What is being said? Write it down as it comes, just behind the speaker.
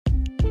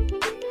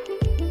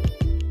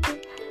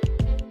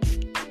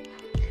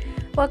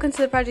Welcome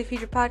to the Project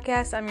Future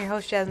Podcast. I'm your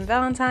host, Jasmine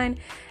Valentine,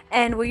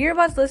 and what you're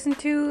about to listen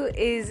to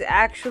is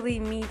actually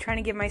me trying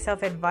to give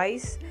myself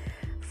advice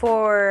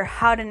for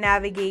how to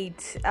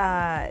navigate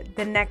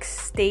the next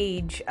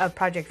stage of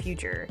Project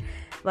Future.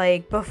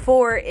 Like,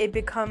 before it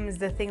becomes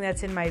the thing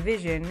that's in my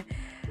vision,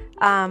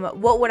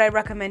 what would I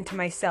recommend to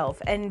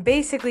myself? And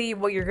basically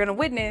what you're going to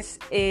witness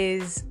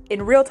is,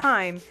 in real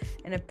time,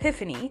 an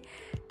epiphany.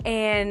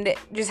 And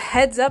just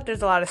heads up,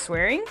 there's a lot of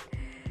swearing.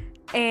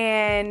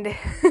 And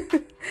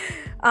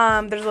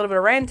there's a little bit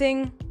of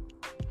ranting.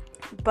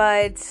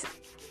 But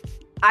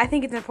I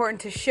think it's important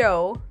to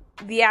show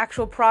the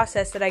actual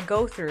process that I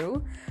go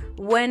through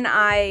when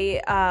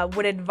I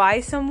would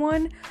advise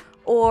someone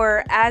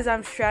or as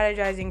I'm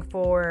strategizing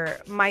for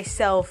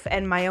myself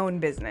and my own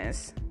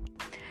business.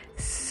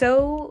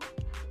 So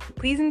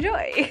please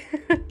enjoy.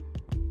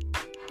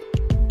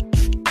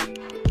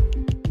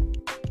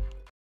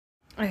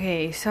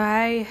 Okay, so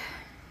I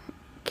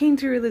came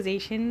to a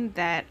realization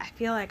that I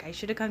feel like I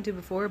should have come to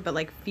before, but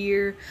like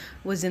fear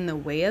was in the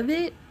way of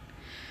it.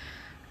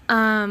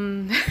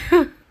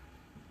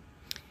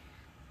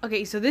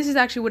 Okay, so this is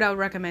actually what I would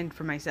recommend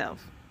for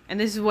myself. And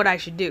this is what I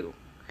should do.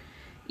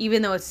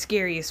 Even though it's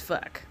scary as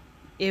fuck.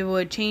 It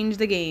would change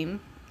the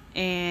game.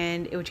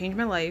 And it would change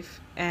my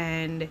life.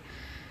 And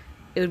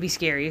it would be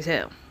scary as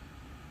hell.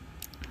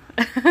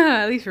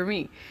 At least for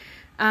me.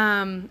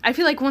 I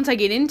feel like once I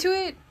get into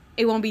it,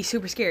 it won't be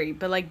super scary.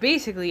 But like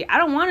basically, I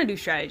don't want to do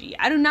strategy.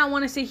 I do not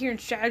want to sit here and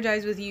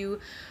strategize with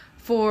you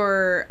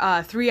for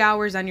 3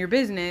 hours on your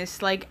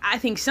business. Like, I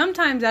think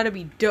sometimes that'll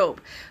be dope,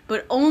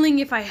 but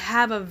only if I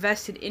have a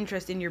vested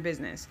interest in your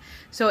business.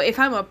 So if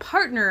I'm a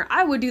partner,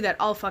 I would do that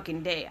all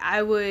fucking day.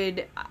 I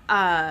would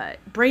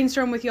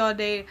brainstorm with you all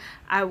day.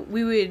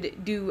 We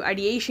would do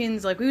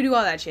ideations, like we would do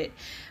all that shit.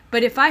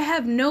 But if I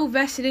have no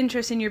vested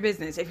interest in your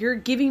business, if you're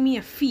giving me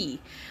a fee,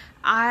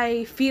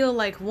 I feel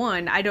like,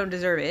 one, I don't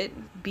deserve it,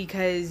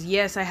 because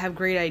yes, I have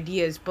great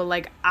ideas, but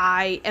like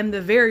I am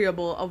the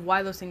variable of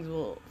why those things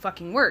will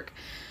fucking work.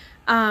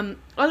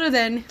 Other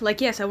than like,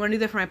 yes, I want to do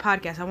that for my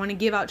podcast. I want to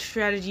give out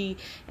strategy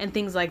and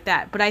things like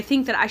that. But I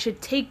think that I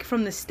should take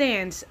from the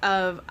stance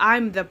of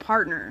I'm the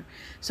partner.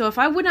 So if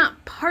I would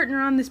not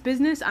partner on this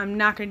business, I'm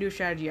not going to do a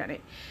strategy on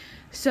it.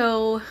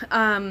 So,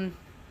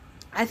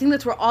 I think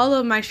that's where all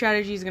of my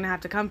strategy is going to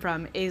have to come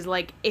from, is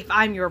like if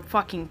I'm your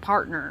fucking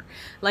partner,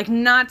 like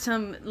not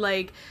some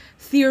like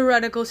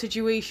theoretical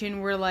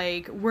situation where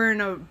like we're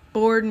in a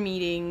board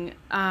meeting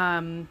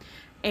and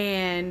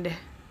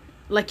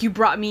like you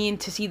brought me in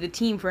to see the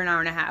team for an hour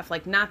and a half,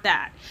 like not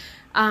that.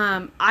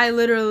 I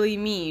literally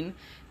mean,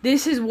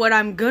 this is what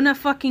I'm gonna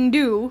fucking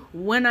do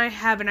when I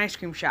have an ice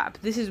cream shop.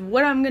 This is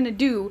what I'm gonna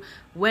do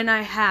when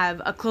I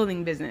have a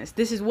clothing business.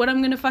 This is what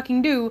I'm gonna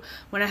fucking do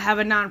when I have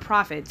a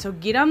nonprofit. So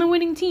get on the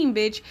winning team,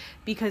 bitch,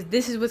 because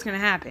this is what's gonna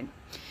happen.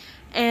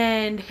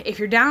 And if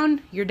you're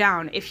down, you're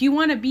down. If you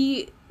want to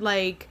be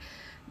like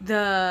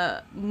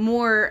the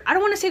more, I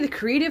don't want to say the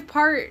creative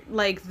part,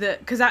 like the,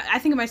 because I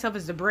think of myself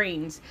as the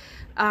brains,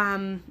 but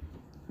I'm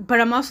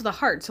also the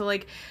heart. So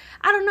like,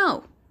 I don't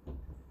know.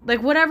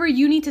 Like, whatever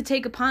you need to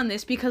take upon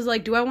this, because,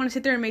 like, do I want to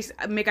sit there and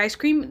make ice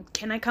cream?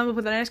 Can I come up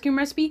with an ice cream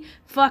recipe?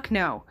 Fuck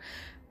no.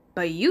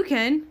 But you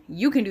can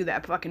do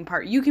that fucking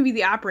part. You can be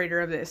the operator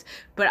of this,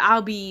 but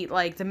I'll be,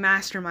 like, the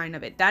mastermind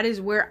of it. That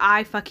is where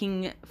I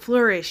fucking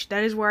flourish.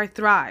 That is where I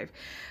thrive.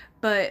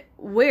 But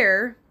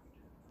where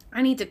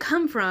I need to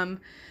come from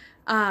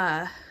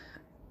my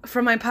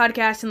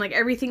podcast and, like,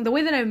 everything, the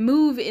way that I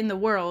move in the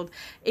world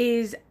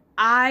is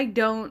I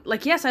don't,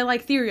 like, yes, I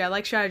like theory. I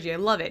like strategy. I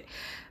love it.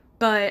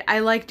 But I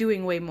like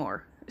doing way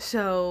more.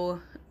 So,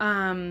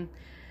 I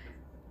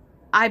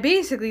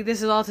basically,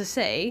 this is all to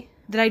say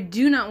that I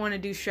do not want to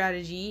do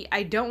strategy.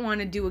 I don't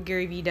want to do what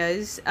Gary Vee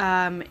does,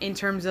 in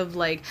terms of,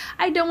 like,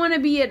 I don't want to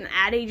be an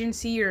ad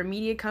agency or a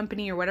media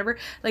company or whatever.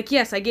 Like,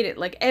 yes, I get it.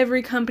 Like,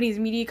 every company is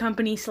media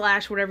company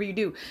 / whatever you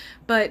do.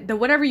 But the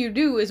whatever you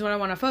do is what I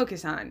want to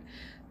focus on.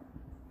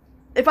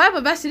 If I have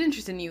a vested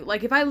interest in you,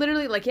 like if I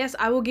literally, like, yes,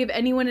 I will give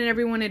anyone and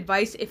everyone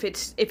advice if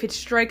it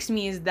strikes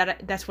me as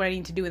that's what I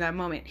need to do in that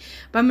moment.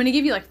 But I'm going to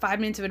give you like 5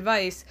 minutes of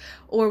advice,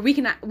 or we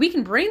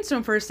can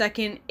brainstorm for a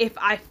second if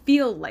I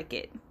feel like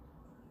it.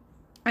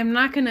 I'm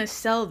not going to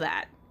sell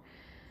that.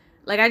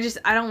 Like, I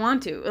don't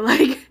want to.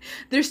 Like,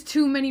 there's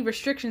too many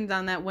restrictions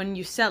on that when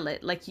you sell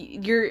it. Like,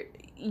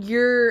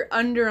 you're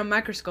under a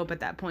microscope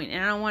at that point,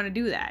 and I don't want to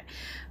do that.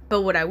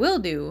 But what I will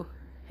do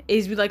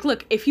is be like,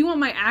 look, if you want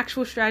my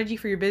actual strategy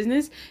for your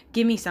business,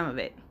 give me some of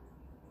it.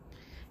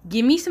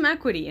 Give me some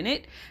equity in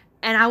it,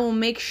 and I will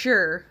make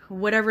sure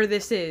whatever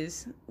this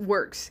is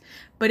works.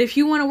 But if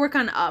you want to work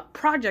on a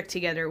project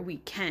together, we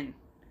can.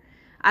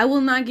 I will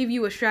not give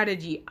you a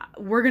strategy.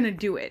 We're going to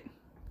do it.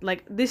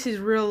 Like, this is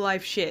real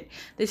life shit.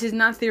 This is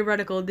not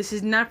theoretical. This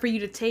is not for you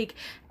to take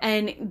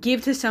and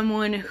give to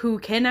someone who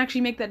can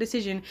actually make that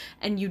decision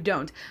and you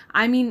don't.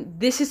 I mean,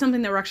 this is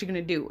something that we're actually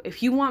going to do.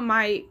 If you want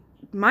my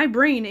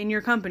brain in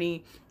your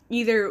company,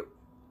 either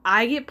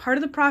I get part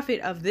of the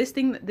profit of this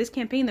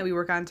campaign that we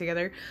work on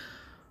together,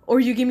 or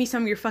you give me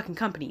some of your fucking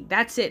company.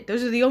 That's it.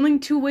 Those are the only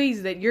two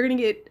ways that you're going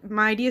to get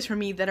my ideas from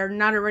me that are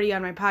not already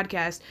on my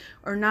podcast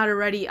or not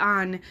already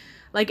on,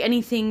 like,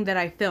 anything that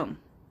I film.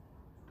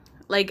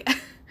 Like,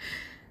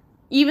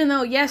 even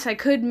though, yes, I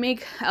could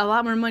make a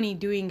lot more money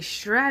doing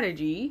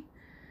strategy,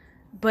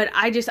 but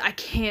I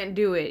can't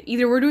do it.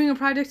 Either we're doing a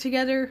project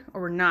together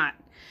or we're not.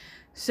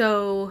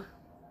 So,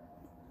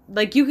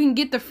 like, you can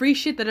get the free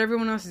shit that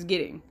everyone else is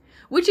getting,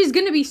 which is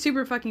going to be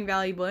super fucking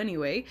valuable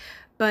anyway.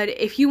 But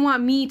if you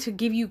want me to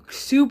give you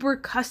super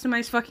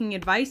customized fucking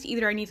advice,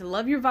 either I need to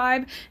love your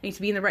vibe, I need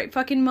to be in the right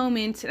fucking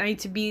moment, and I need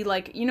to be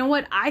like, you know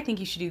what, I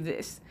think you should do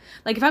this.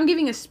 Like, if I'm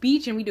giving a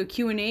speech and we do a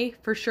Q&A,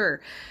 for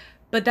sure.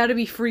 But that'll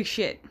be free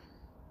shit.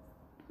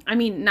 I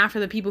mean, not for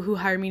the people who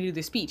hired me to do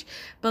the speech,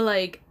 but,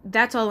 like,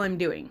 that's all I'm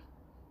doing.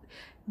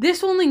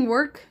 This will only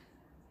work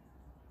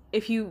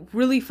if you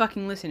really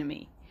fucking listen to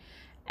me.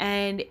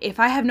 And if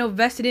I have no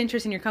vested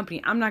interest in your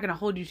company, I'm not going to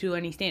hold you to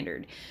any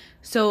standard.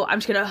 So I'm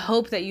just going to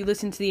hope that you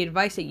listen to the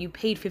advice that you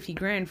paid 50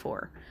 grand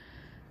for.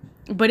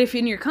 But if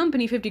in your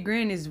company 50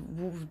 grand is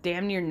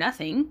damn near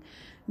nothing,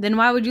 then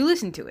why would you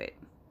listen to it?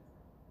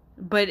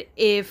 But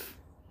if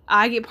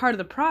I get part of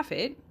the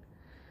profit,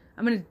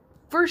 I'm going to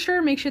for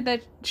sure make sure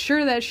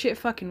that shit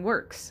fucking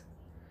works.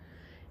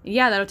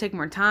 Yeah, that'll take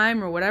more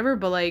time or whatever,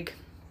 but, like,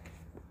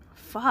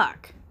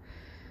 fuck.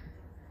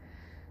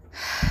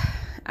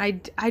 I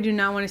do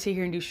not want to sit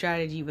here and do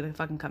strategy with a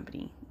fucking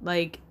company.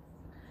 Like,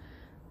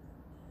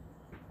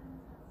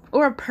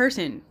 or a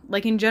person.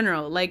 Like, in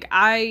general. Like,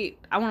 I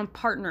want to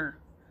partner.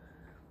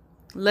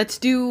 Let's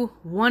do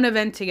one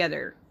event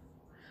together.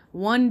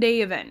 1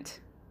 day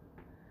event.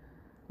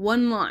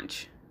 One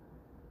launch.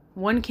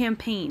 One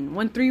campaign.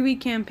 1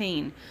 3-week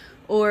campaign.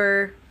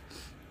 Or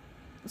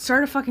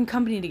start a fucking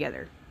company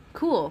together.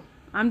 Cool.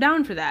 I'm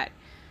down for that.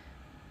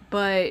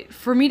 But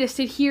for me to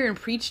sit here and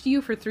preach to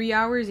you for 3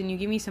 hours and you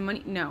give me some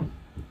money, no.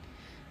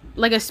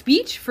 Like a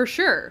speech, for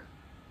sure.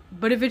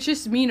 But if it's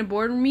just me in a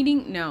boardroom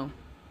meeting, no.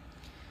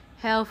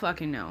 Hell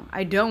fucking no.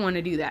 I don't want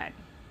to do that.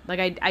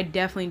 Like, I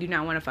definitely do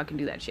not want to fucking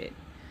do that shit.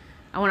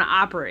 I want to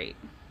operate.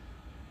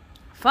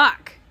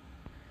 Fuck.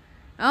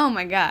 Oh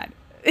my god.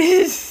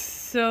 It's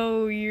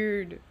so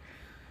weird.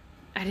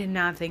 I did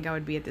not think I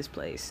would be at this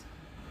place.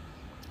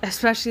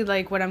 Especially,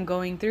 like, what I'm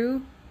going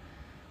through.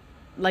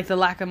 Like, the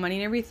lack of money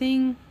and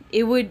everything.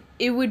 It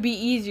would be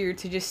easier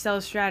to just sell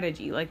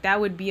strategy. Like,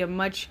 that would be a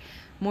much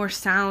more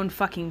sound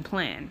fucking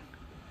plan.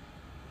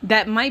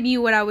 That might be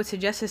what I would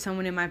suggest to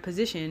someone in my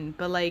position,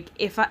 but,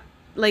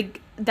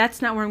 like,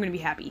 that's not where I'm going to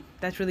be happy.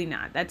 That's really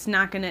not. That's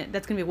going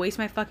to be a waste of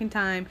my fucking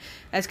time.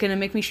 That's going to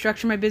make me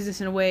structure my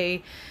business in a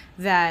way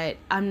that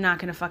I'm not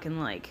going to fucking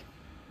like.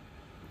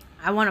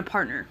 I want a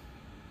partner.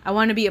 I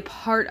want to be a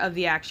part of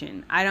the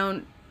action. I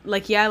don't,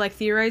 like, yeah, I like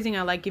theorizing.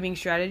 I like giving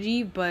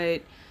strategy,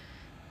 but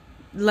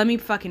let me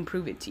fucking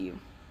prove it to you.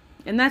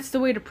 And that's the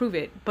way to prove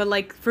it. But,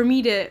 like, for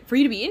you to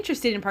be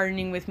interested in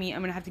partnering with me,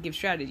 I'm going to have to give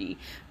strategy.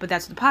 But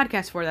that's what the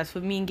podcast's for. That's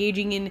what me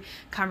engaging in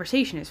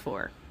conversation is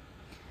for.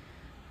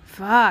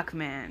 Fuck,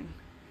 man.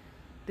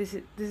 This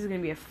is going to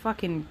be a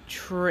fucking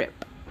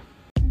trip.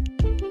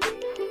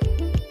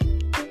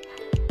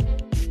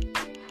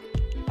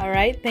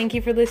 Alright, thank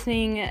you for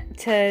listening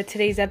to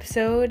today's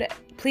episode.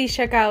 Please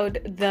check out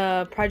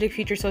the Project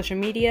Future social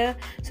media.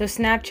 So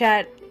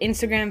Snapchat,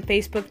 Instagram,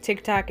 Facebook,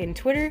 TikTok, and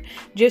Twitter.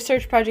 Just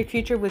search Project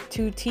Future with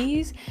 2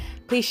 T's.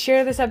 Please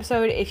share this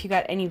episode if you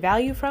got any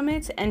value from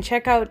it. And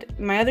check out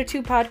my other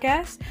 2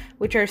 podcasts,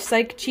 which are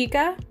Psych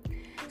Chica,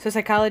 so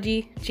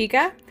Psychology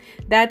Chica.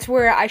 That's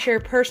where I share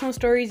personal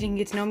stories. You can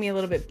get to know me a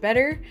little bit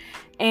better.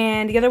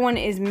 And the other one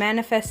is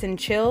Manifest and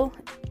Chill.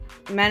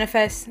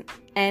 Manifest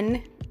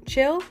and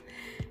Chill.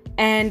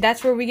 And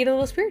that's where we get a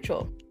little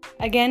spiritual.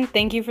 Again,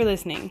 thank you for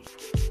listening.